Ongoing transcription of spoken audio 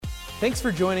Thanks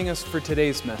for joining us for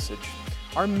today's message.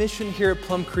 Our mission here at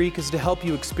Plum Creek is to help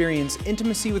you experience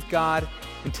intimacy with God,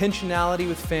 intentionality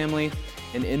with family,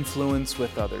 and influence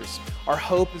with others. Our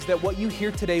hope is that what you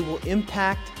hear today will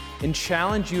impact and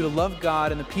challenge you to love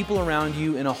God and the people around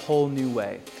you in a whole new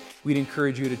way. We'd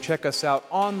encourage you to check us out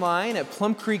online at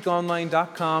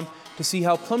plumcreekonline.com to see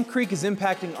how Plum Creek is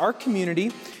impacting our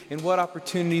community and what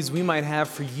opportunities we might have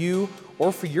for you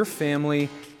or for your family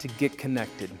to get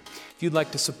connected. If you'd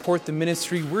like to support the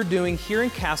ministry we're doing here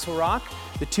in Castle Rock,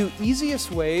 the two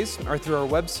easiest ways are through our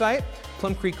website,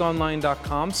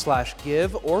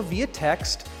 plumcreekonline.com/give, or via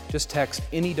text. Just text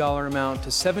any dollar amount to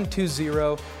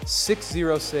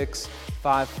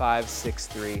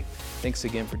 720-606-5563. Thanks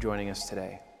again for joining us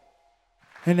today.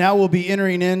 And now we'll be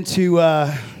entering into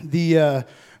the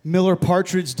Miller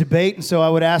Partridge debate, and so I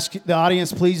would ask the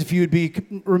audience, please, if you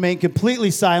would remain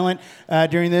completely silent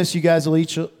during this. You guys will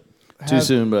each have too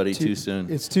soon, buddy. Too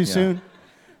soon. It's too soon.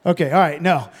 Okay. All right.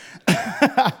 No.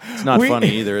 It's not funny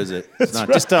either, is it? It's not.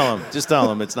 Right. Just tell them. Just tell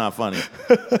them it's not funny.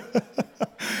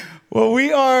 Well,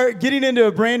 we are getting into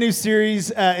a brand new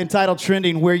series entitled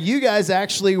Trending, where you guys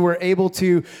actually were able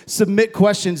to submit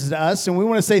questions to us, and we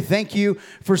want to say thank you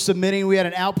for submitting. We had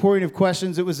an outpouring of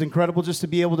questions. It was incredible just to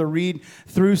be able to read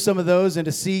through some of those and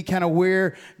to see kind of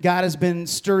where God has been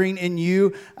stirring in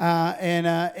you.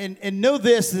 And know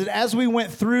this, that as we went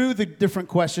through the different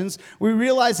questions, we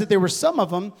realized that there were some of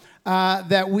them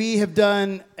that we have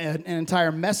done an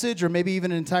entire message or maybe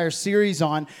even an entire series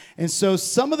on. And so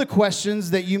some of the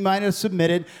questions that you might have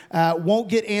submitted won't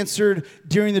get answered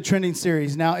during the Trending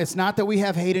series. Now, it's not that we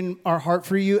have hate in our heart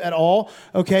for you at all,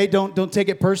 okay? Don't take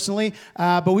it personally.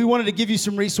 But we wanted to give you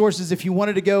some resources. If you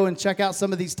wanted to go and check out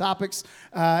some of these topics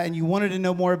and you wanted to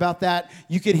know more about that,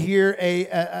 you could hear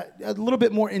a little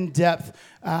bit more in depth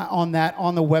on that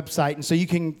on the website. And so you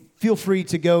can feel free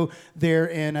to go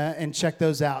there and check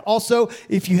those out. Also,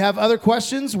 if you have other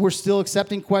questions, we're still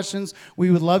accepting questions. We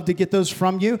would love to get those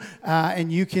from you,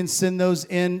 and you can send those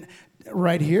in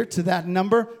right here to that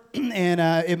number, and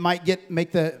it might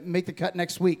make the cut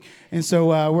next week. And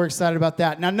so we're excited about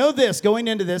that. Now, know this: going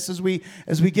into this, as we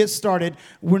get started,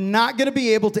 we're not going to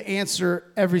be able to answer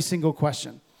every single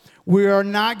question. We are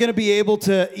not going to be able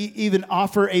to even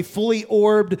offer a fully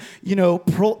orbed,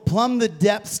 plumb the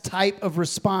depths type of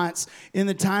response in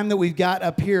the time that we've got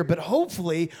up here. But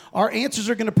hopefully, our answers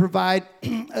are going to provide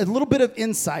a little bit of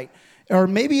insight. Or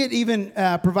maybe it even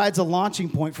provides a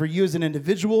launching point for you as an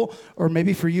individual, or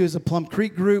maybe for you as a Plum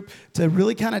Creek group, to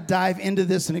really kind of dive into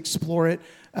this and explore it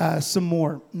some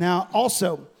more. Now,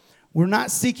 also, we're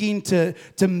not seeking to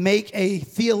make a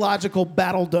theological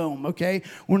battle dome, okay?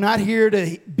 We're not here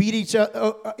to beat each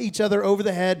other over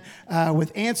the head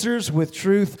with answers, with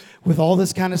truth, with all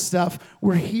this kind of stuff.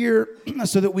 We're here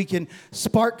so that we can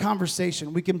spark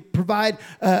conversation. We can provide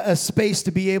a space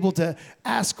to be able to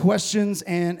ask questions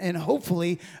and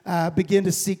hopefully begin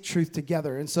to seek truth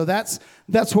together. And so that's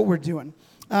what we're doing.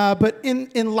 But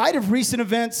in light of recent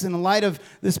events, in light of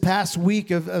this past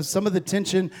week of some of the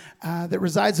tension that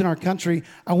resides in our country,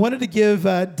 I wanted to give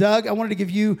Doug, I wanted to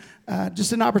give you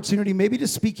just an opportunity maybe to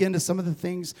speak into some of the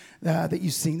things that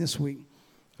you've seen this week.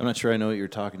 I'm not sure I know what you're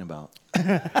talking about.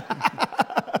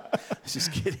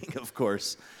 Just kidding, of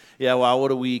course. Yeah, wow,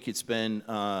 what a week it's been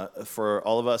for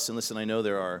all of us. And listen, I know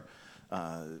there are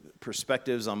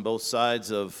perspectives on both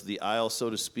sides of the aisle, so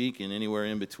to speak, and anywhere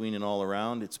in between and all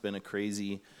around. It's been a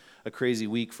crazy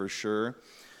week for sure.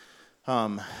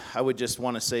 I would just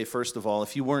want to say, first of all,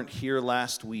 if you weren't here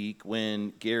last week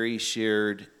when Gary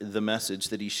shared the message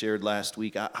that he shared last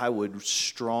week, I would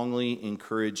strongly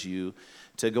encourage you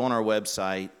to go on our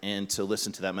website and to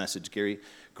listen to that message. Gary,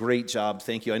 great job.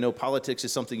 Thank you. I know politics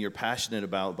is something you're passionate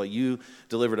about, but you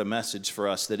delivered a message for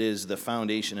us that is the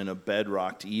foundation and a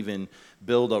bedrock to even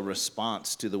build a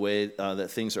response to the way that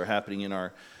things are happening in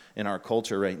our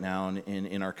culture right now and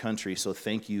in our country. So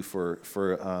thank you for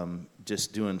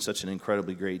just doing such an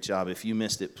incredibly great job. If you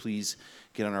missed it, please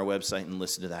get on our website and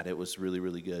listen to that. It was really,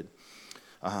 really good.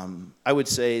 I would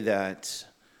say that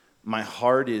my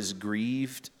heart is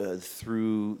grieved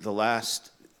through the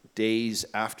last days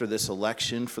after this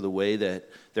election for the way that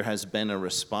there has been a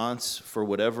response for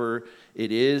whatever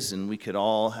it is, and we could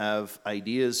all have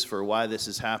ideas for why this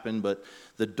has happened, but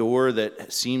the door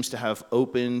that seems to have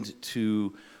opened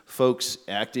to folks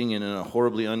acting in a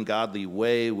horribly ungodly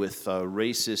way with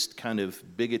racist kind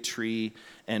of bigotry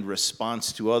and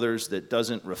response to others that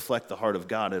doesn't reflect the heart of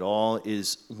God at all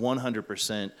is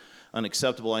 100%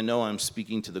 unacceptable. I know I'm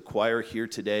speaking to the choir here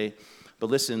today, but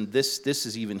listen, this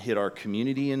has even hit our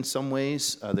community in some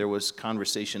ways. There was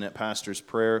conversation at Pastor's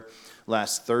Prayer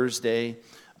last Thursday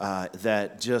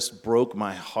that just broke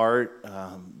my heart.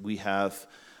 We have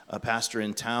a pastor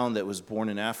in town that was born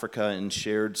in Africa and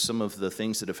shared some of the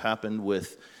things that have happened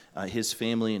with his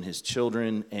family and his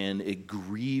children, and it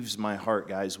grieves my heart,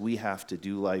 guys. We have to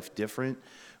do life different.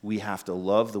 We have to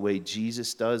love the way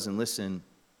Jesus does, and listen,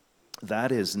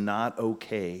 that is not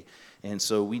okay. And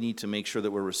so we need to make sure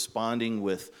that we're responding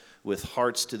with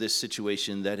hearts to this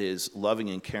situation that is loving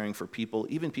and caring for people,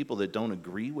 even people that don't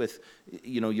agree with,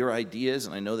 your ideas.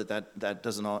 And I know that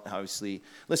doesn't obviously.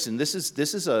 Listen, this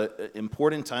is a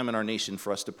important time in our nation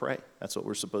for us to pray. That's what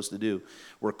we're supposed to do.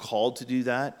 We're called to do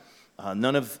that.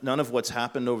 None of what's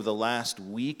happened over the last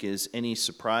week is any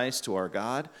surprise to our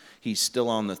God. He's still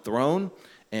on the throne,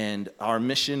 and our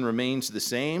mission remains the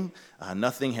same.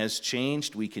 Nothing has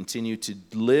changed. We continue to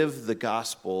live the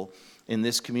gospel in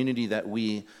this community that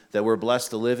we're blessed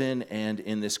to live in, and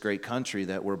in this great country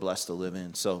that we're blessed to live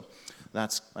in. So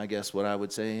that's, I guess, what I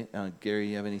would say. Gary,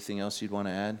 you have anything else you'd want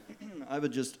to add? I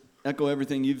would just echo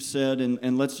everything you've said,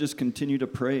 and let's just continue to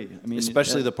pray. I mean,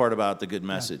 especially the part about the good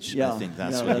message. Yeah, I think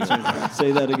that's what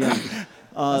say that again.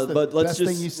 But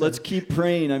let's keep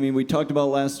praying. I mean, we talked about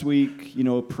last week,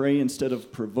 pray instead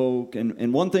of provoke.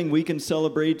 And one thing we can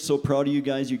celebrate, so proud of you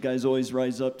guys. You guys always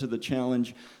rise up to the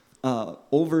challenge.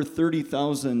 Over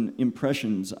 30,000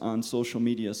 impressions on social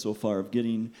media so far of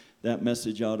getting that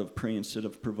message out of pray instead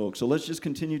of provoke. So let's just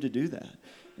continue to do that,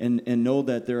 and know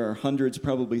that there are hundreds,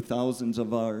 probably thousands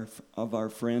of our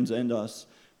friends and us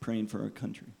praying for our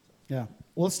country. Yeah.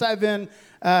 Well, let's dive in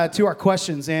to our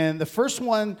questions. And the first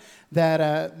one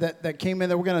that came in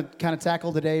that we're going to kind of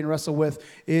tackle today and wrestle with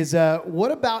is,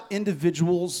 what about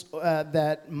individuals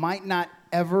that might not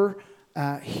ever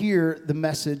hear the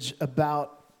message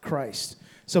about Christ?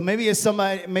 So maybe it's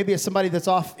somebody that's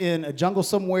off in a jungle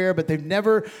somewhere, but they've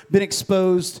never been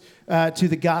exposed to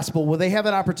the gospel. Will they have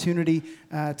an opportunity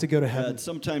to go to heaven? It's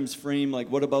sometimes framed like,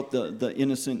 what about the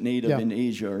innocent native in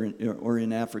Asia or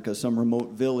in Africa, some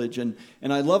remote village? And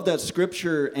I love that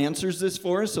Scripture answers this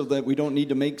for us, so that we don't need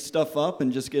to make stuff up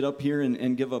and just get up here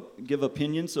and give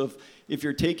opinions. So if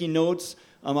you're taking notes,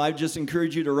 I just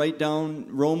encourage you to write down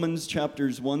Romans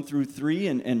chapters 1 through 3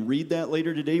 and read that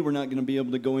later today. We're not going to be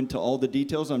able to go into all the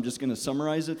details. I'm just going to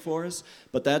summarize it for us.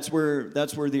 But that's where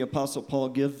the Apostle Paul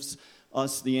gives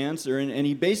us the answer. And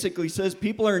he basically says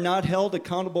people are not held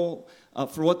accountable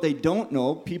for what they don't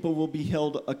know. People will be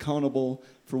held accountable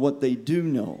for what they do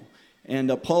know.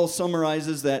 And Paul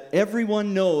summarizes that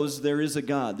everyone knows there is a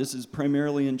God. This is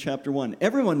primarily in chapter 1.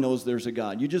 Everyone knows there's a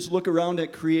God. You just look around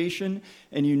at creation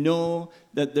and you know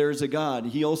that there's a God.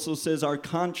 He also says our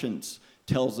conscience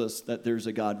tells us that there's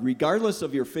a God. Regardless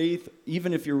of your faith,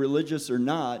 even if you're religious or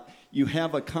not, you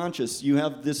have a conscience. You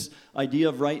have this idea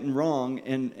of right and wrong.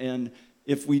 And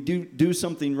if we do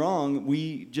something wrong,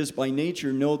 we just by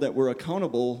nature know that we're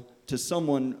accountable to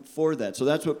someone for that. So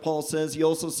that's what Paul says. He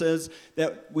also says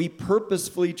that we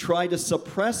purposefully try to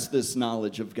suppress this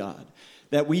knowledge of God,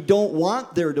 that we don't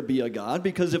want there to be a God,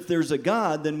 because if there's a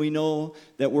God, then we know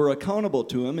that we're accountable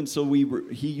to him. And so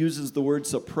he uses the word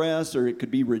suppress, or it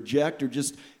could be reject, or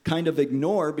just kind of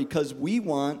ignore, because we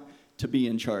want to be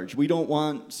in charge. We don't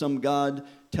want some God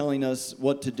telling us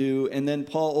what to do. And then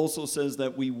Paul also says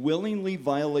that we willingly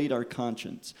violate our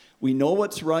conscience. We know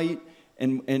what's right,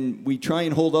 and we try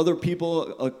and hold other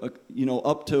people,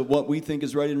 up to what we think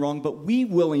is right and wrong, but we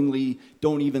willingly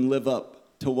don't even live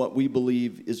up to what we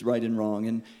believe is right and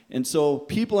wrong. And so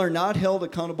people are not held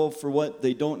accountable for what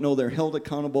they don't know. They're held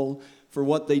accountable for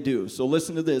what they do. So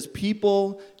listen to this.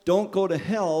 People don't go to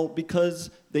hell because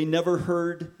they never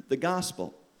heard the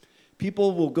gospel.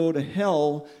 People will go to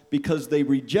hell because they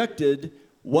rejected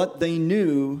what they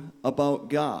knew about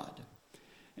God.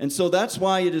 And so that's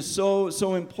why it is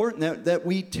so important that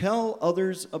we tell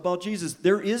others about Jesus.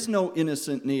 There is no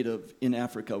innocent native in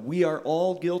Africa. We are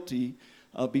all guilty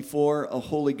before a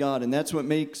holy God. And that's what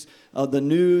makes the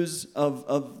news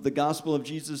of the gospel of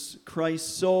Jesus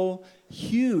Christ so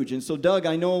huge. And so, Doug,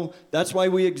 I know that's why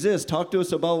we exist. Talk to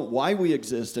us about why we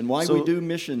exist and why we do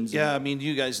missions. Yeah, I mean,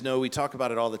 you guys know we talk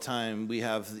about it all the time. We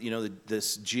have,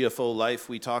 this GFO life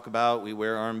we talk about. We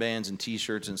wear armbands and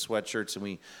T-shirts and sweatshirts, and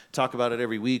we talk about it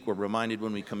every week. We're reminded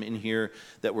when we come in here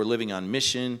that we're living on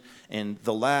mission. And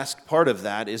the last part of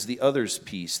that is the others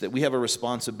piece, that we have a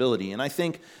responsibility. And I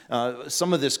think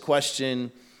some of this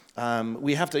question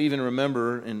we have to even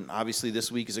remember, and obviously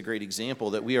this week is a great example,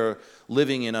 that we are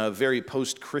living in a very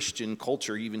post-Christian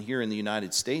culture, even here in the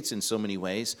United States in so many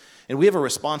ways. And we have a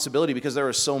responsibility because there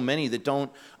are so many that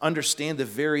don't understand the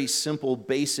very simple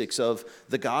basics of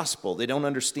the gospel. They don't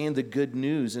understand the good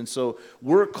news. And so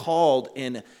we're called,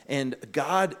 and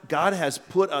God has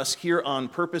put us here on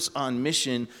purpose, on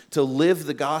mission, to live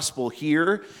the gospel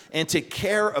here and to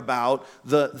care about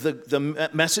the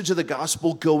message of the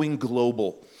gospel going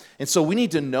global. And so we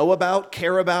need to know about,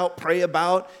 care about, pray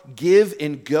about, give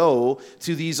and go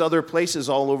to these other places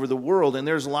all over the world. And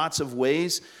there's lots of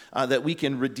ways that we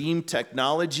can redeem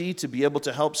technology to be able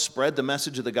to help spread the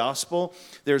message of the gospel.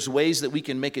 There's ways that we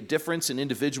can make a difference in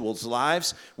individuals'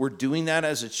 lives. We're doing that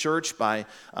as a church by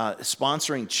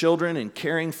sponsoring children and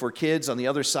caring for kids on the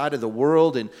other side of the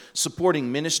world and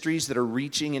supporting ministries that are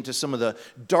reaching into some of the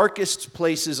darkest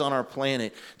places on our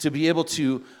planet to be able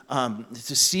to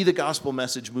see the gospel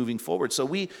message moving forward. So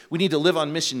we need to live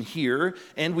on mission here,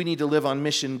 and we need to live on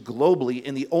mission globally,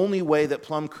 and the only way that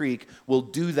Plum Creek will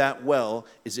do that well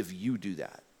is if you do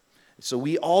that. So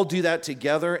we all do that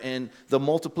together, and the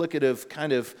multiplicative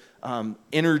kind of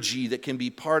energy that can be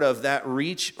part of that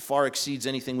reach far exceeds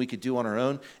anything we could do on our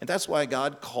own, and that's why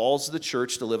God calls the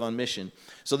church to live on mission.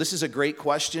 So this is a great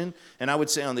question, and I would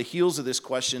say on the heels of this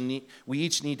question, we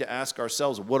each need to ask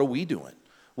ourselves, what are we doing?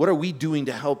 What are we doing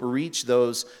to help reach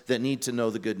those that need to know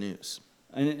the good news?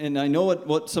 And I know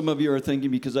what some of you are thinking,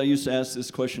 because I used to ask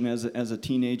this question as a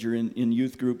teenager in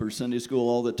youth group or Sunday school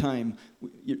all the time.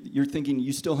 You're thinking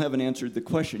you still haven't answered the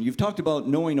question. You've talked about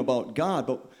knowing about God,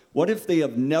 but what if they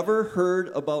have never heard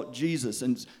about Jesus?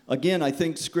 And again, I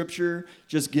think Scripture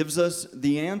just gives us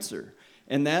the answer.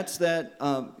 And that's that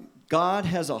God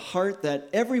has a heart that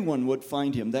everyone would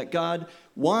find him, that God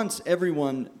wants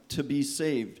everyone to be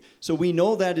saved. So we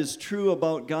know that is true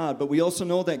about God, but we also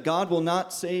know that God will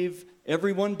not save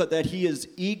everyone, but that he is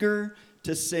eager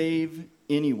to save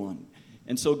anyone.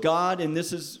 And so God, and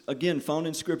this is, again, found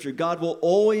in Scripture, God will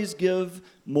always give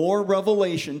more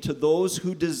revelation to those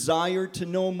who desire to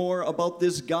know more about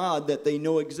this God that they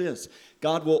know exists.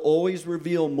 God will always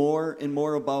reveal more and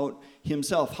more about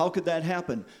himself. How could that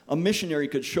happen? A missionary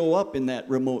could show up in that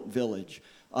remote village.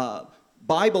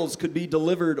 Bibles could be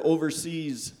delivered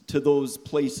overseas to those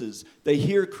places. They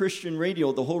hear Christian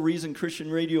radio. The whole reason Christian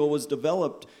radio was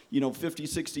developed, 50,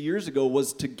 60 years ago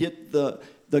was to get the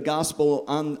gospel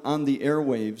on the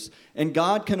airwaves. And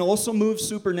God can also move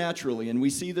supernaturally, and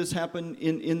we see this happen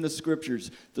in the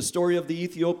Scriptures. The story of the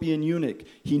Ethiopian eunuch.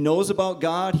 He knows about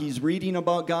God. He's reading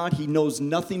about God. He knows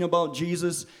nothing about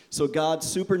Jesus. So God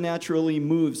supernaturally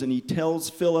moves, and he tells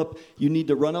Philip, you need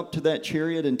to run up to that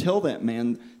chariot and tell that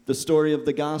man the story of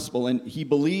the gospel. And he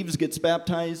believes, gets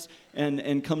baptized,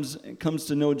 and comes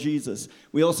to know Jesus.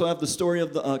 We also have the story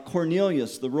of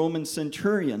Cornelius, the Roman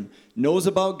centurion. Knows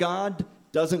about God,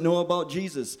 doesn't know about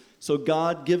Jesus. So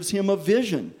God gives him a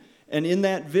vision. And in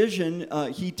that vision,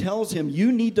 he tells him,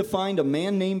 you need to find a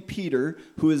man named Peter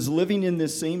who is living in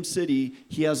this same city.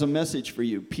 He has a message for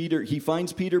you. He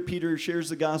finds Peter. Peter shares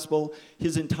the gospel.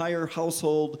 His entire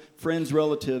household, friends,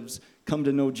 relatives come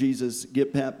to know Jesus,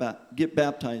 get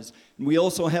baptized. And we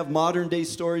also have modern day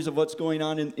stories of what's going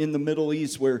on in the Middle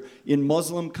East, where in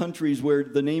Muslim countries where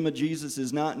the name of Jesus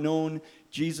is not known,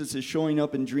 Jesus is showing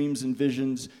up in dreams and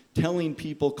visions, telling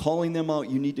people, calling them out,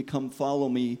 you need to come follow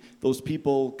me. Those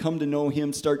people come to know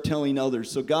him, start telling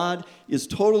others. So God is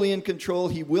totally in control.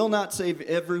 He will not save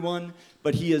everyone,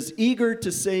 but he is eager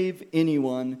to save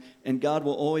anyone, and God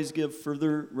will always give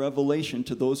further revelation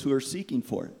to those who are seeking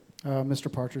for it.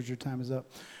 Mr. Partridge, your time is up.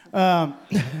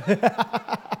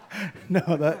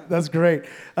 No, that's great.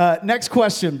 Next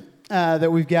question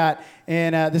that we've got,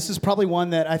 and this is probably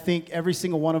one that I think every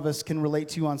single one of us can relate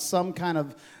to on some kind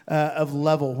of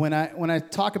level. When I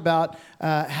talk about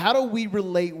how do we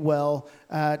relate well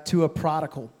to a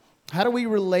prodigal? How do we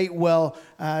relate well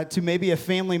to maybe a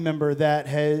family member that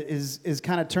is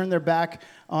kind of turned their back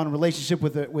on relationship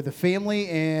with a family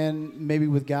and maybe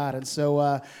with God? And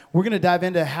so we're going to dive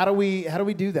into how do we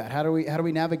do that? How do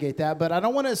we navigate that? But I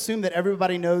don't want to assume that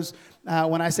everybody knows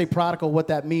when I say prodigal what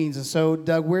that means. And so,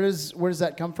 Doug, where does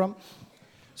that come from?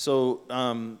 So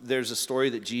there's a story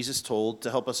that Jesus told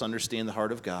to help us understand the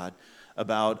heart of God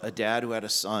about a dad who had a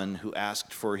son who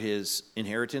asked for his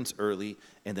inheritance early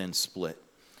and then split.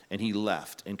 And he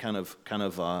left and kind of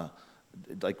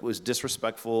was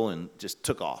disrespectful and just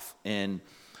took off. And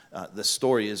the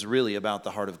story is really about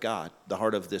the heart of God, the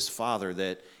heart of this father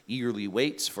that eagerly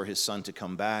waits for his son to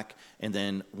come back and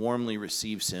then warmly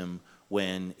receives him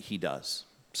when he does.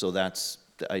 So that's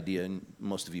the idea, and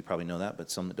most of you probably know that, but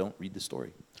some that don't, read the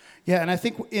story. Yeah, and I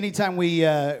think anytime we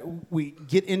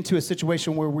get into a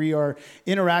situation where we are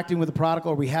interacting with a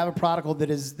prodigal, or we have a prodigal that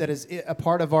is a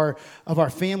part of our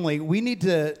family, we need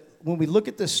to, when we look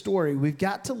at this story, we've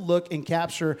got to look and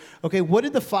capture, okay, what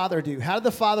did the father do? How did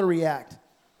the father react?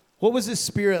 What was his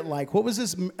spirit like? What was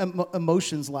his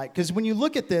emotions like? Because when you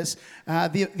look at this,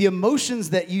 the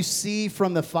emotions that you see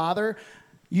from the father,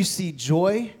 you see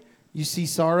joy, you see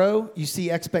sorrow, you see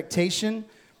expectation.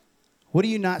 What do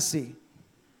you not see?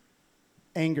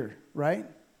 Anger, right?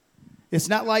 It's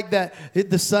not like that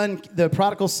the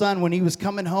prodigal son, when he was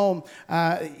coming home,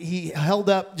 he held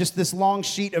up just this long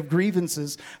sheet of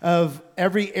grievances of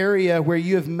every area where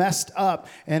you have messed up,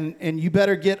 and you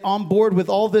better get on board with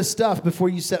all this stuff before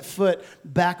you set foot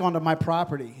back onto my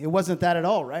property. It wasn't that at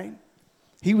all, right?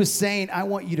 He was saying, I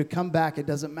want you to come back. It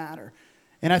doesn't matter.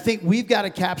 And I think we've got to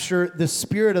capture the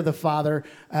spirit of the Father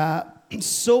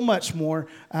so much more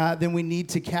than we need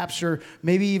to capture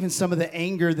maybe even some of the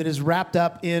anger that is wrapped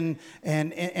up in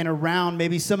and around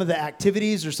maybe some of the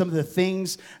activities or some of the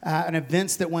things and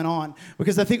events that went on.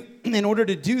 Because I think in order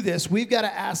to do this, we've got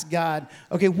to ask God,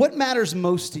 okay, what matters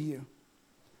most to you?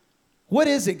 What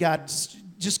is it, God?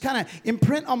 Just kind of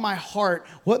imprint on my heart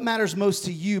what matters most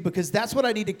to you, because that's what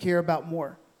I need to care about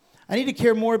more. I need to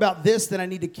care more about this than I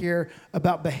need to care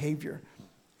about behavior.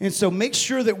 And so make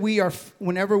sure that we are,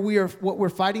 whenever we are, what we're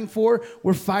fighting for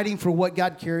what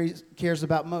God cares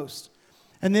about most.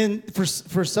 And then for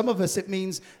some of us, it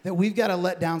means that we've got to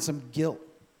let down some guilt.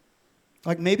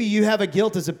 Like maybe you have a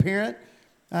guilt as a parent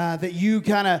that you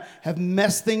kind of have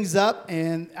messed things up,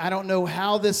 and I don't know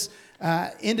how this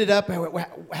ended up,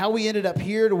 how we ended up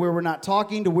here to where we're not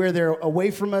talking, to where they're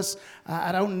away from us.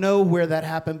 I don't know where that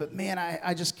happened, but man,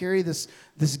 I just carry this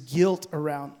guilt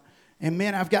around. And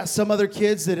man, I've got some other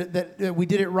kids that we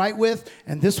did it right with,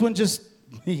 and this one just,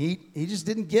 he just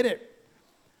didn't get it.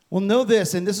 Well, know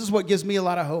this, and this is what gives me a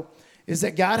lot of hope, is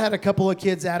that God had a couple of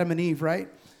kids, Adam and Eve, right?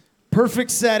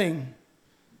 Perfect setting.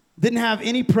 Didn't have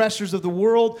any pressures of the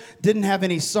world, didn't have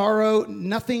any sorrow,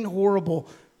 nothing horrible.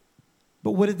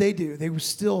 But what did they do? They were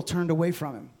still turned away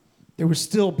from him. There was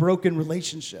still broken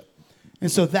relationship.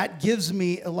 And so that gives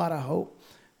me a lot of hope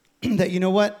that, you know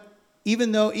what?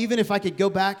 Even if I could go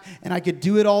back and I could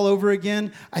do it all over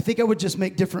again, I think I would just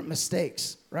make different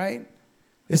mistakes, right?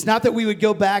 It's not that we would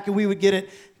go back and we would get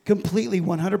it completely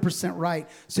 100% right.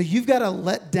 So you've got to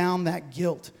let down that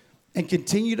guilt and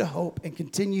continue to hope and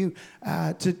continue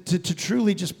to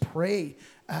truly just pray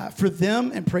for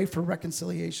them and pray for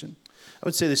reconciliation. I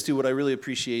would say this too, what I really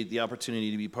appreciate the opportunity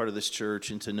to be part of this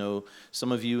church and to know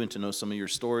some of you and to know some of your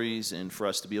stories, and for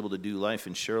us to be able to do life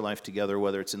and share life together,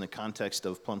 whether it's in the context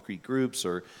of Plum Creek groups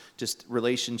or just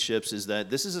relationships, is that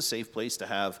this is a safe place to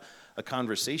have a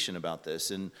conversation about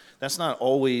this. And that's not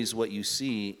always what you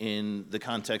see in the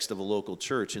context of a local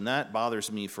church. And that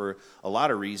bothers me for a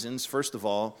lot of reasons. First of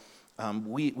all,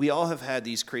 we all have had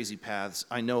these crazy paths.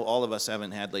 I know all of us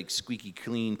haven't had like squeaky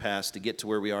clean paths to get to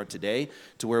where we are today,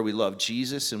 to where we love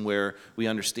Jesus and where we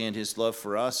understand his love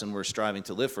for us and we're striving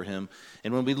to live for him.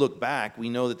 And when we look back, we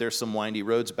know that there's some windy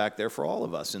roads back there for all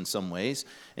of us in some ways.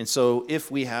 And so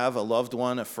if we have a loved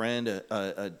one, a friend,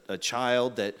 a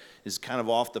child that is kind of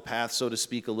off the path, so to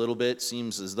speak, a little bit,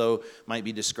 seems as though might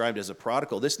be described as a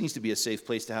prodigal, this needs to be a safe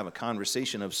place to have a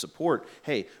conversation of support.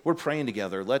 Hey, we're praying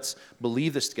together. Let's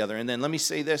believe this together. And then let me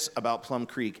say this about Plum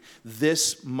Creek.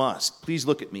 This must, please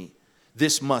look at me,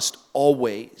 this must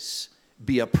always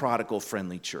be a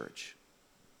prodigal-friendly church.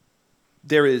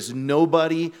 There is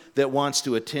nobody that wants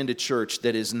to attend a church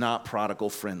that is not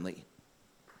prodigal-friendly,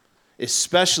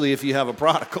 especially if you have a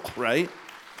prodigal, right?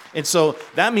 And so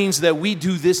that means that we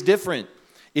do this different.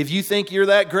 If you think you're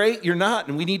that great, you're not,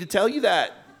 and we need to tell you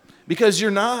that. Because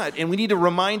you're not, and we need to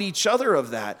remind each other of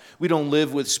that. We don't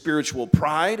live with spiritual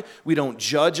pride. We don't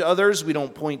judge others. We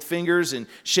don't point fingers and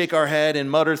shake our head and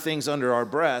mutter things under our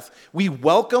breath. We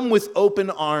welcome with open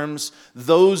arms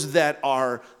those that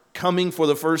are coming for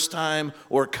the first time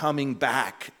or coming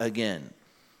back again.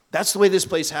 That's the way this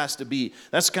place has to be.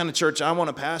 That's the kind of church I want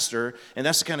to pastor, and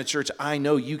that's the kind of church I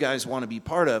know you guys want to be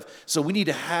part of. So we need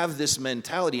to have this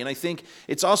mentality. And I think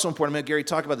it's also important, I had Gary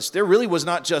talk about this, there really was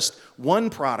not just one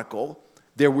prodigal,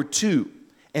 there were two.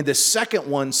 And the second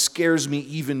one scares me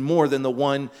even more than the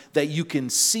one that you can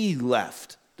see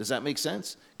left. Does that make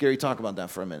sense? Gary, talk about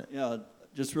that for a minute. Yeah,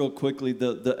 just real quickly,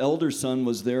 the elder son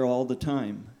was there all the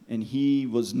time. And he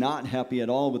was not happy at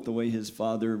all with the way his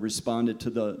father responded to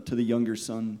the younger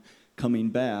son coming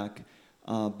back.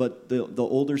 But the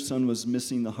older son was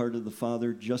missing the heart of the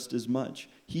father just as much.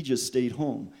 He just stayed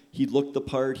home. He looked the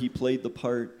part, he played the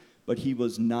part, but he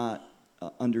was not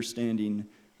understanding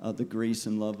the grace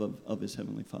and love of his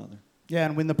Heavenly Father. Yeah,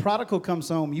 and when the prodigal comes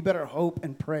home, you better hope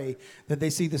and pray that they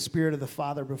see the spirit of the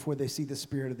father before they see the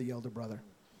spirit of the elder brother.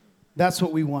 That's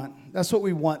what we want. That's what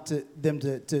we want them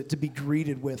to be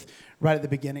greeted with right at the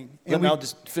beginning. And I'll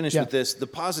just finish with this. The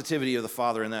positivity of the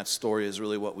Father in that story is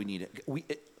really what we need.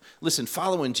 Listen,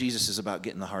 following Jesus is about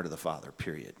getting the heart of the Father,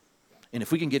 period. And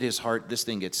if we can get his heart, this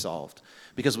thing gets solved.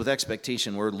 Because with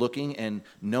expectation, we're looking and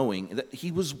knowing that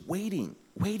he was waiting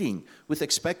with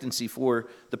expectancy for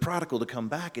the prodigal to come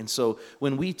back. And so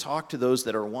when we talk to those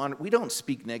that are wandering, we don't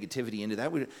speak negativity into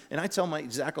that.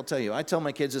 And Zach will tell you, I tell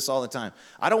my kids this all the time.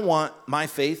 I don't want my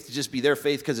faith to just be their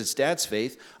faith because it's Dad's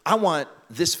faith. I want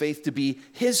this faith to be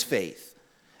his faith.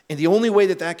 And the only way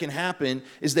that can happen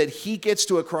is that he gets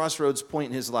to a crossroads point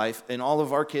in his life, and all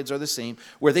of our kids are the same,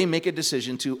 where they make a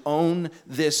decision to own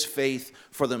this faith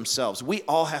for themselves. We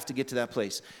all have to get to that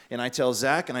place. And I tell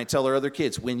Zach and I tell our other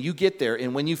kids, when you get there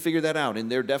and when you figure that out, and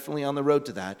they're definitely on the road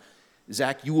to that,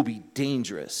 Zach, you will be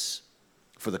dangerous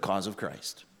for the cause of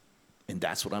Christ. And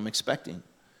that's what I'm expecting,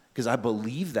 because I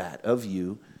believe that of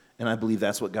you, and I believe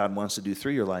that's what God wants to do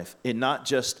through your life. And not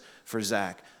just for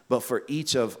Zach, but for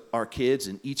each of our kids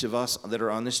and each of us that are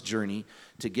on this journey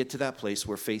to get to that place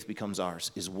where faith becomes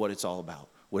ours is what it's all about.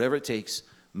 Whatever it takes,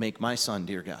 make my son,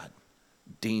 dear God,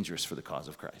 dangerous for the cause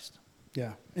of Christ.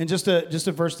 Yeah, and just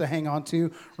a verse to hang on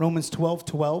to, Romans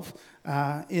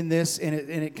 12:12 in this, and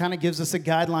it kind of gives us a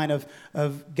guideline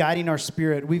of guiding our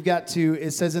spirit. We've got to,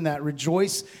 it says in that,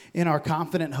 rejoice in our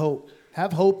confident hope.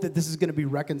 Have hope that this is going to be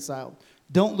reconciled.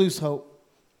 Don't lose hope.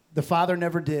 The Father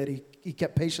never did. He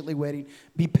kept patiently waiting.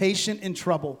 Be patient in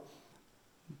trouble.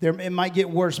 It might get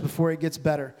worse before it gets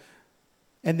better.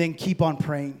 And then keep on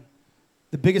praying.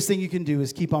 The biggest thing you can do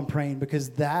is keep on praying, because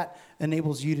that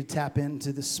enables you to tap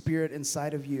into the Spirit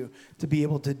inside of you to be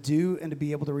able to do and to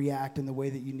be able to react in the way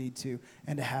that you need to,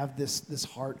 and to have this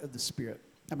heart of the Spirit.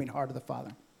 Heart of the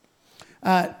Father.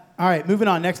 All right, moving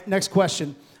on. Next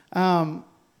question.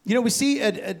 We see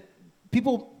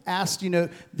people asked,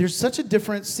 there's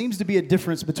seems to be a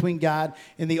difference between God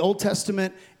in the Old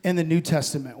Testament and the New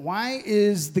Testament. Why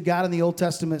is the God in the Old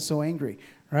Testament so angry,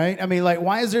 right?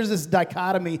 Why is there this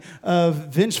dichotomy of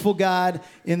vengeful God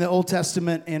in the Old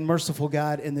Testament and merciful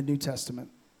God in the New Testament?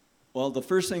 Well, the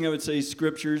first thing I would say,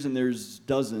 scriptures, and there's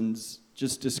dozens,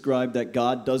 just describe that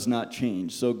God does not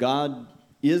change. So God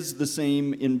is the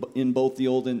same in both the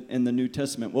Old and the New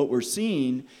Testament. What we're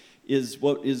seeing is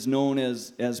what is known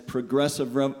as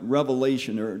progressive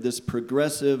revelation, or this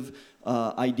progressive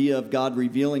idea of God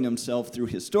revealing himself through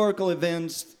historical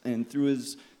events and through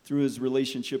his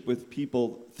relationship with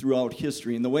people throughout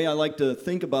history. And the way I like to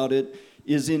think about it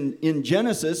is in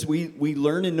Genesis, we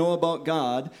learn and know about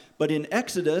God, but in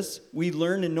Exodus, we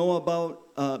learn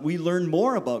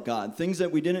more about God. Things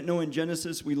that we didn't know in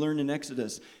Genesis, we learn in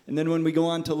Exodus. And then when we go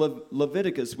on to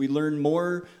Leviticus, we learn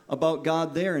more about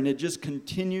God there, and it just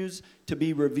continues to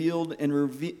be revealed and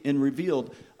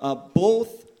revealed.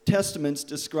 Both Testaments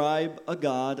describe a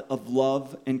God of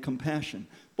love and compassion.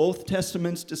 Both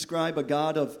Testaments describe a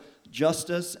God of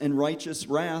justice and righteous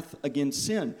wrath against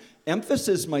sin.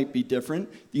 Emphasis might be different.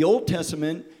 The Old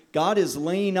Testament, God is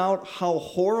laying out how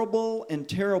horrible and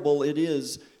terrible it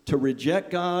is to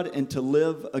reject God and to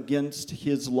live against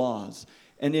his laws.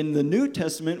 And in the New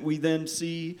Testament, we then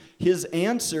see his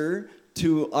answer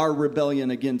to our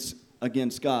rebellion against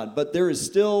God. But there is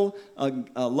still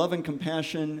a love and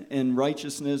compassion and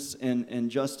righteousness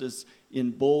and justice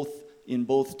in both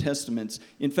Testaments.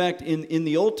 In fact, in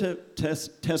the Old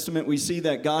Testament, we see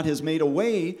that God has made a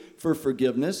way for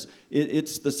forgiveness.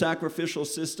 It's the sacrificial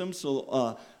system,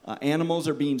 so animals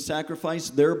are being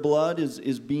sacrificed. Their blood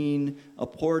is being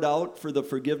poured out for the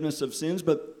forgiveness of sins,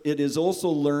 but it is also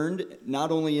learned,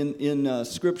 not only in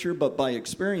Scripture, but by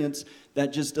experience,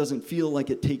 that just doesn't feel like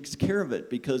it takes care of it,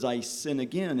 because I sin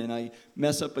again and I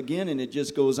mess up again, and it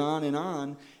just goes on and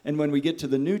on. And when we get to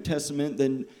the New Testament,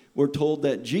 then we're told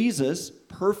that Jesus,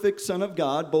 perfect Son of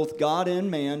God, both God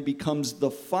and man, becomes the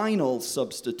final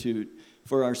substitute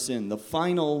for our sin, the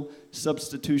final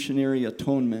substitutionary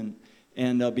atonement.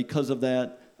 And because of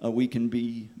that, we can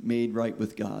be made right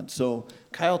with God. So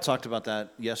Kyle talked about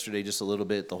that yesterday just a little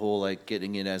bit, the whole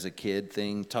getting it as a kid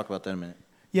thing. Talk about that in a minute.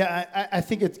 Yeah, I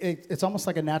think it's almost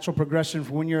like a natural progression.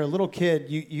 For when you're a little kid,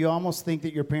 you almost think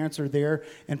that your parents are there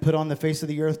and put on the face of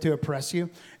the earth to oppress you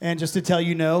and just to tell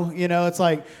you no. It's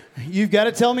like, you've got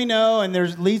to tell me no, and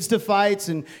there's leads to fights,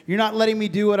 and you're not letting me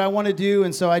do what I want to do.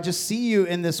 And so I just see you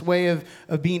in this way of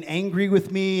being angry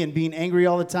with me and being angry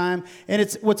all the time.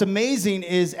 And what's amazing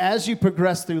is as you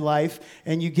progress through life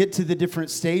and you get to the different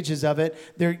stages of it,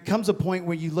 there comes a point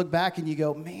where you look back and you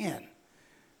go, man,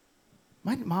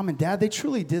 my mom and dad, they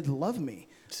truly did love me.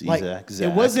 See, like,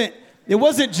 Zach.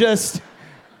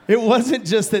 It wasn't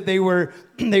just that they were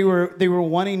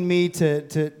wanting me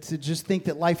to just think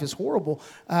that life is horrible,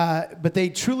 but they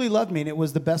truly loved me, and it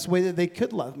was the best way that they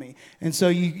could love me. And so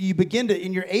you begin to,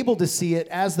 and you're able to see it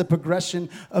as the progression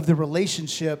of the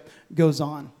relationship goes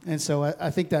on. And so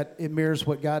I think that it mirrors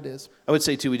what God is. I would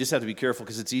say, too, we just have to be careful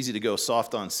because it's easy to go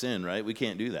soft on sin, right? We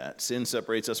can't do that. Sin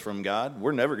separates us from God.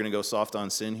 We're never going to go soft on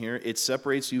sin here. It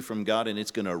separates you from God, and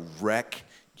it's going to wreck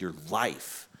your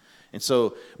life. And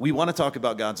so we want to talk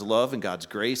about God's love and God's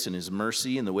grace and his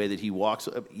mercy and the way that he walks.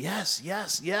 Yes,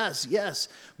 yes, yes, yes.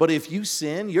 But if you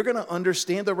sin, you're going to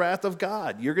understand the wrath of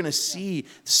God. You're going to see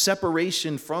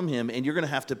separation from him, and you're going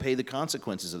to have to pay the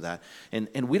consequences of that. And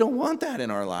we don't want that in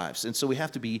our lives. And so we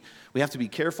have to be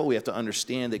careful. We have to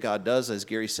understand that God does, as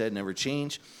Gary said, never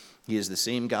change. He is the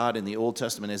same God in the Old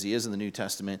Testament as he is in the New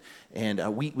Testament.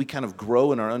 And we kind of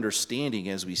grow in our understanding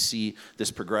as we see this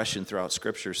progression throughout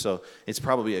Scripture. So it's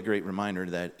probably a great reminder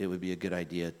that it would be a good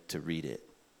idea to read it.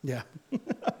 Yeah.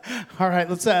 All right.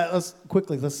 Let's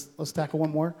tackle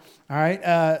one more. All right.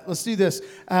 Let's do this.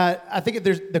 I think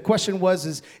the question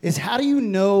is how do you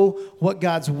know what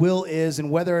God's will is and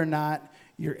whether or not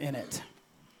you're in it?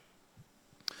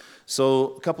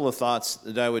 So a couple of thoughts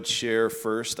that I would share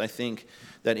first. I think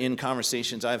that in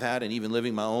conversations I've had and even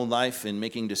living my own life and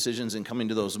making decisions and coming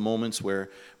to those moments where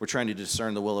we're trying to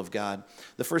discern the will of God,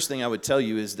 the first thing I would tell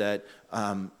you is that,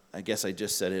 I guess I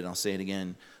just said it and I'll say it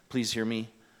again, please hear me.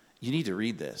 You need to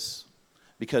read this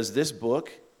because this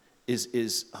book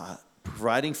is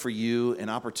providing for you an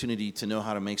opportunity to know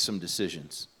how to make some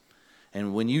decisions.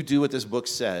 And when you do what this book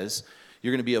says,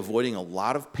 you're going to be avoiding a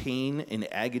lot of pain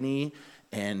and agony,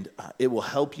 and it will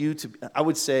help you to, I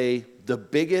would say, the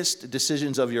biggest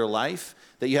decisions of your life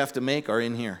that you have to make are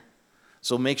in here.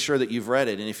 So make sure that you've read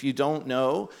it. And if you don't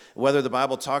know whether the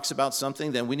Bible talks about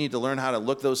something, then we need to learn how to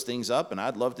look those things up. And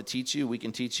I'd love to teach you. We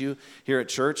can teach you here at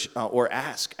church or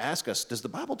ask us, does the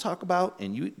Bible talk about?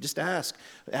 And you just ask.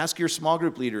 Ask your small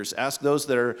group leaders. Ask those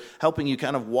that are helping you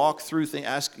kind of walk through things.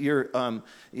 Ask your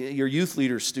youth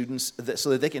leaders, students, so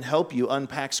that they can help you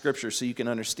unpack Scripture so you can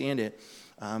understand it.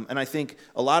 And I think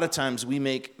a lot of times we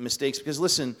make mistakes because,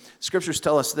 listen, Scriptures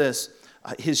tell us this,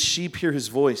 his sheep hear his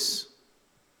voice.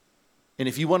 And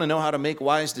if you want to know how to make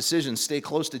wise decisions, stay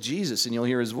close to Jesus and you'll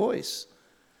hear his voice.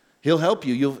 He'll help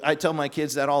you. I tell my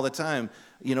kids that all the time.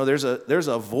 You know, there's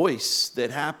a voice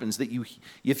that happens that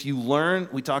if you learn,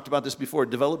 we talked about this before,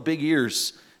 develop big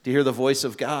ears to hear the voice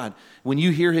of God. When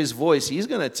you hear his voice, he's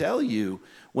going to tell you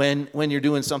when you're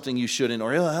doing something you shouldn't,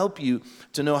 or he'll help you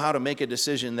to know how to make a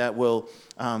decision that will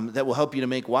help you to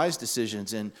make wise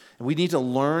decisions. And we need to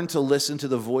learn to listen to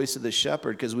the voice of the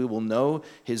shepherd because we will know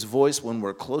his voice when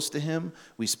we're close to him.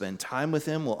 We spend time with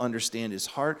him. We'll understand his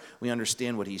heart. We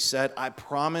understand what he said. I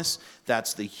promise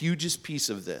that's the hugest piece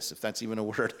of this, if that's even a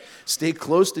word. Stay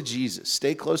close to Jesus.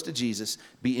 Stay close to Jesus.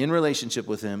 Be in relationship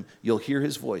with him. You'll hear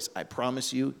his voice. I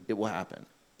promise you it will happen.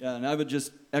 Yeah, and I would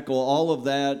just echo all of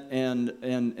that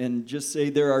and just say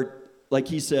there are, like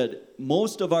he said,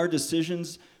 most of our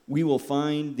decisions, we will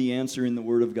find the answer in the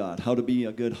Word of God. How to be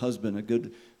a good husband, a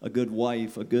good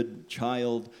wife, a good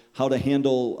child, how to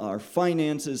handle our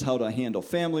finances, how to handle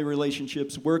family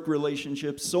relationships, work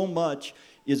relationships. So much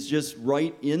is just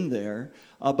right in there.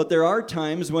 But there are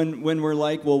times when we're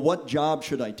like, well, what job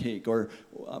should I take? Or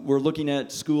we're looking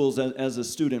at schools as a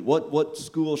student. What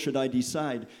school should I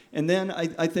decide? And then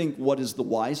I think, what is the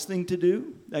wise thing to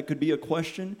do? That could be a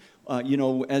question.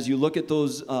 As you look at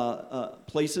those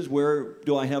places, where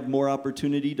do I have more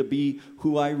opportunity to be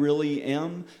who I really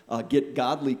am? Get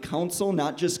godly counsel,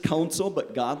 not just counsel,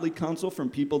 but godly counsel from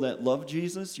people that love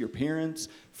Jesus, your parents,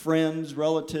 friends,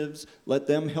 relatives. Let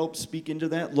them help speak into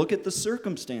that. Look at the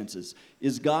circumstances.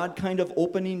 Is God kind of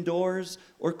opening doors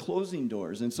or closing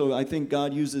doors? And so I think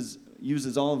God uses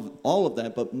all of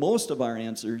that, but most of our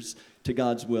answers to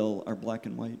God's will are black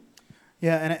and white.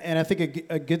 Yeah, and I think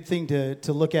a good thing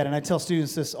to look at, and I tell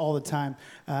students this all the time,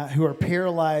 who are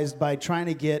paralyzed by trying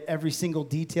to get every single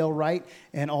detail right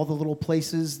and all the little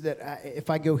places that if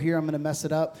I go here, I'm going to mess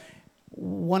it up.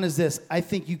 One is this: I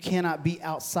think you cannot be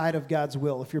outside of God's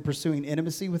will if you're pursuing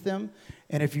intimacy with him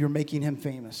and if you're making him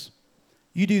famous.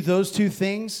 You do those two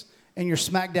things, and you're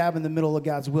smack dab in the middle of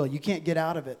God's will. You can't get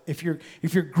out of it. If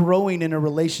you're growing in a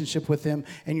relationship with him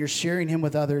and you're sharing him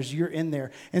with others, you're in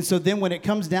there. And so then when it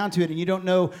comes down to it and you don't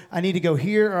know, I need to go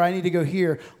here or I need to go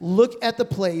here, look at the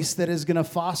place that is going to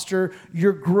foster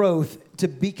your growth to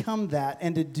become that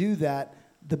and to do that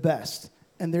the best.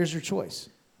 And there's your choice.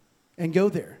 And go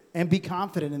there and be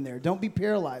confident in there. Don't be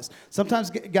paralyzed. Sometimes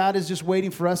God is just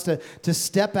waiting for us to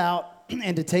step out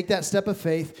and to take that step of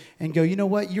faith and go, you know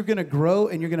what, you're going to grow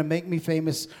and you're going to make me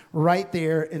famous right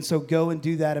there. And so go and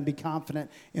do that and be confident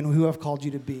in who I've called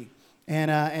you to be.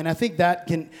 And I think that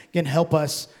can help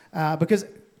us because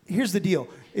here's the deal,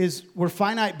 is we're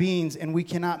finite beings and we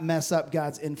cannot mess up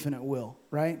God's infinite will,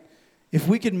 right? If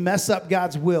we could mess up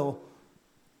God's will,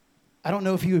 I don't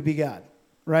know if he would be God,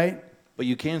 right? But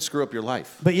you can screw up your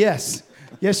life. But yes,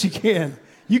 you can.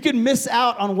 You can miss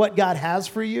out on what God has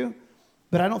for you,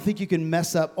 but I don't think you can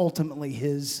mess up ultimately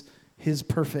his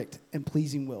perfect and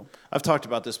pleasing will. I've talked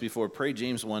about this before. Pray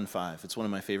James 1:5. It's one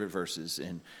of my favorite verses.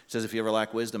 And it says, if you ever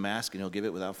lack wisdom, ask, and he'll give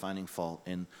it without finding fault.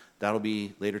 And that'll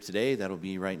be later today. That'll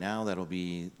be right now. That'll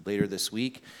be later this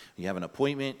week. You have an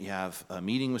appointment. You have a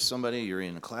meeting with somebody. You're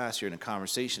in a class. You're in a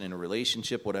conversation, in a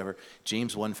relationship, whatever.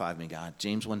 James 1:5 me, God.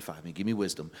 James 1:5 me. Give me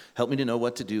wisdom. Help me to know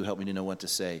what to do. Help me to know what to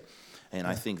say. And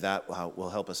I think that will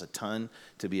help us a ton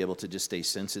to be able to just stay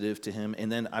sensitive to him. And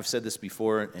then I've said this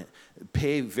before,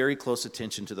 pay very close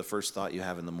attention to the first thought you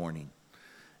have in the morning.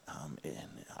 And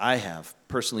I have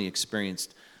personally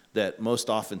experienced that most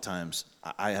oftentimes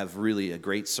I have really a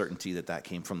great certainty that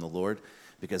came from the Lord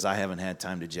because I haven't had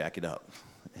time to jack it up.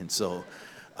 And so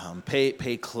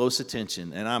pay close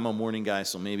attention. And I'm a morning guy,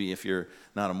 so maybe if you're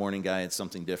not a morning guy, it's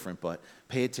something different. But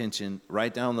pay attention.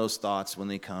 Write down those thoughts when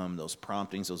they come, those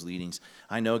promptings, those leadings.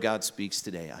 I know God speaks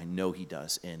today. I know he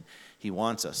does. And he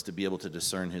wants us to be able to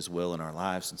discern his will in our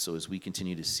lives. And so as we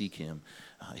continue to seek him,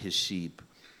 his sheep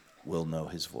will know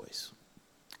his voice.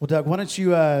 Well, Doug, why don't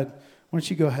you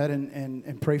go ahead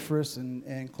and pray for us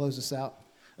and close us out?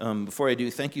 Before I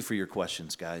do, thank you for your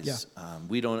questions, guys. Yeah.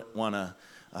 We don't want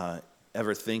to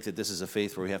ever think that this is a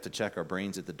faith where we have to check our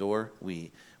brains at the door.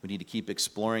 We need to keep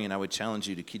exploring, and I would challenge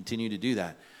you to continue to do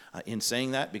that. In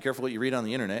saying that, be careful what you read on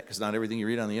the internet, because not everything you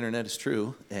read on the internet is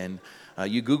true. And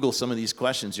you Google some of these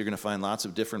questions, you're going to find lots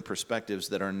of different perspectives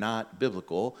that are not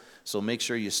biblical. So make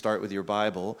sure you start with your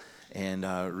Bible and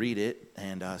read it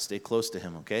and stay close to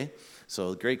him, okay?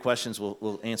 So great questions.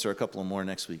 We'll answer a couple of more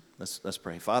next week. Let's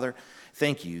pray. Father,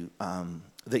 thank you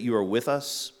that you are with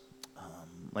us.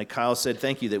 Like Kyle said,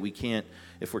 thank you that we can't,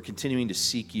 if we're continuing to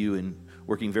seek you and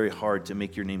working very hard to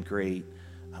make your name great,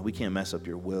 we can't mess up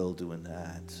your will doing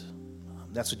that.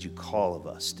 That's what you call of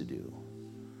us to do.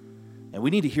 And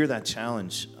we need to hear that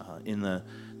challenge in the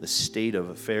state of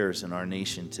affairs in our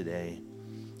nation today.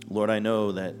 Lord, I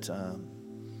know that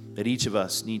each of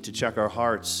us need to check our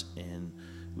hearts, and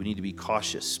we need to be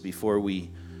cautious before we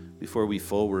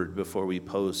forward, before we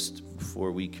post,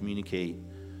 before we communicate.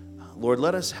 Lord,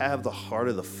 let us have the heart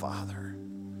of the Father.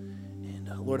 And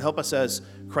Lord, help us as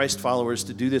Christ followers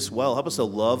to do this well. Help us to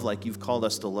love like you've called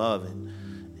us to love. And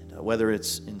whether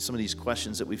it's in some of these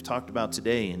questions that we've talked about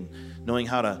today, and knowing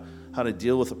how to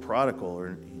deal with a prodigal,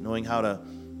 or knowing how to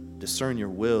discern your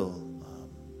will,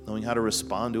 knowing how to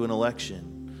respond to an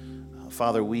election.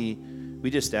 Father, we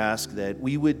just ask that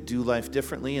we would do life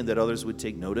differently and that others would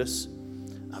take notice.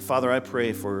 Father, I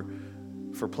pray for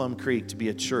Plum Creek to be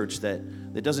a church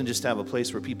that doesn't just have a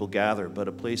place where people gather, but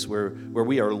a place where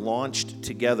we are launched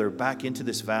together back into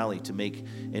this valley to make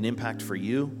an impact for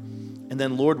you. And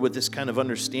then, Lord, with this kind of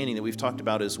understanding that we've talked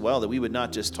about as well, that we would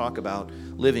not just talk about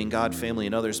living God, family,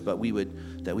 and others, but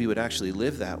that we would actually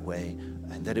live that way,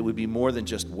 and that it would be more than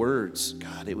just words.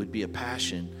 God, it would be a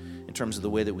passion in terms of the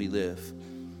way that we live.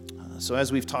 So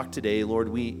as we've talked today, Lord,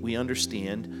 we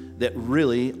understand that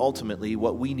really, ultimately,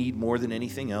 what we need more than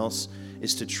anything else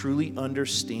is to truly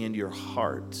understand your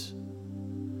heart.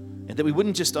 And that we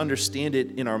wouldn't just understand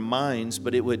it in our minds,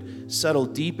 but it would settle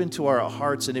deep into our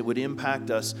hearts and it would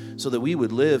impact us so that we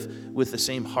would live with the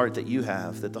same heart that you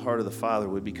have, that the heart of the Father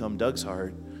would become Doug's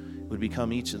heart, would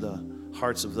become each of the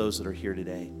hearts of those that are here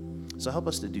today. So help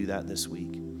us to do that this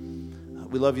week.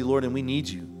 We love you, Lord, and we need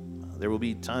you. There will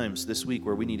be times this week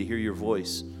where we need to hear your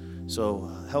voice.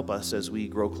 So help us as we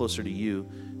grow closer to you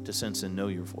to sense and know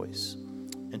your voice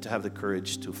and to have the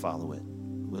courage to follow it.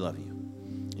 We love you.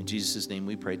 In Jesus' name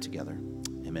we pray together.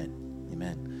 Amen.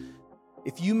 Amen.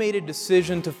 If you made a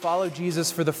decision to follow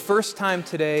Jesus for the first time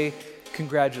today,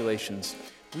 congratulations.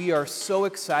 We are so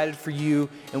excited for you,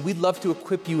 and we'd love to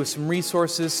equip you with some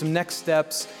resources, some next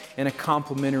steps, and a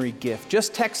complimentary gift.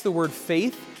 Just text the word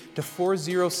faith to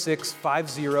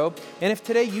 40650. And if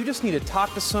today you just need to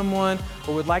talk to someone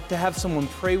or would like to have someone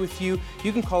pray with you,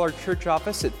 you can call our church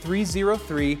office at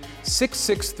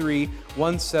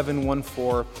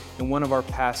 303-663-1714, and one of our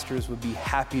pastors would be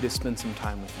happy to spend some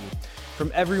time with you.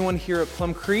 From everyone here at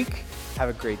Plum Creek, have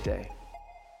a great day.